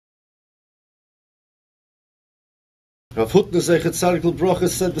Rav Hutner Zeichet Tzadik L'Bracha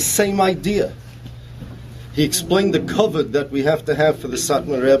said the same idea. He explained the covet that we have to have for the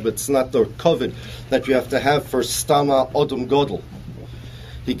Satmar Rebbe. It's not the covet that you have to have for Stama Odom Godel.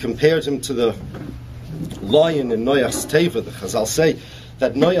 He compared him to the lion in Noach's Teva. The Chazal say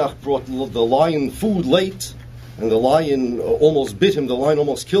that Noach brought the lion food late, and the lion almost bit him, the lion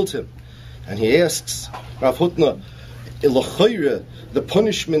almost killed him. And he asks Rav Hutner, the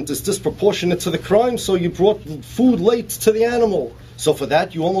punishment is disproportionate to the crime, so you brought food late to the animal. So for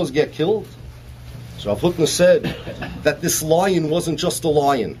that you almost get killed? So Rav Hutner said that this lion wasn't just a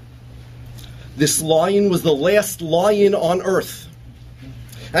lion. This lion was the last lion on earth.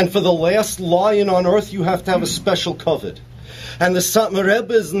 And for the last lion on earth you have to have a special covet. And the Satmar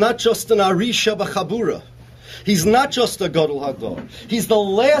Rebbe is not just an Arisha B'Chabura. He's not just a Gadol Hador. He's the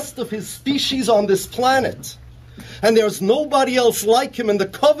last of his species on this planet. And there's nobody else like him, and the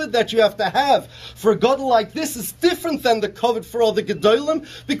covet that you have to have for a Gadol like this is different than the covet for other Gedolim,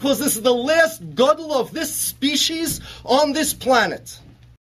 because this is the last Gadol of this species on this planet.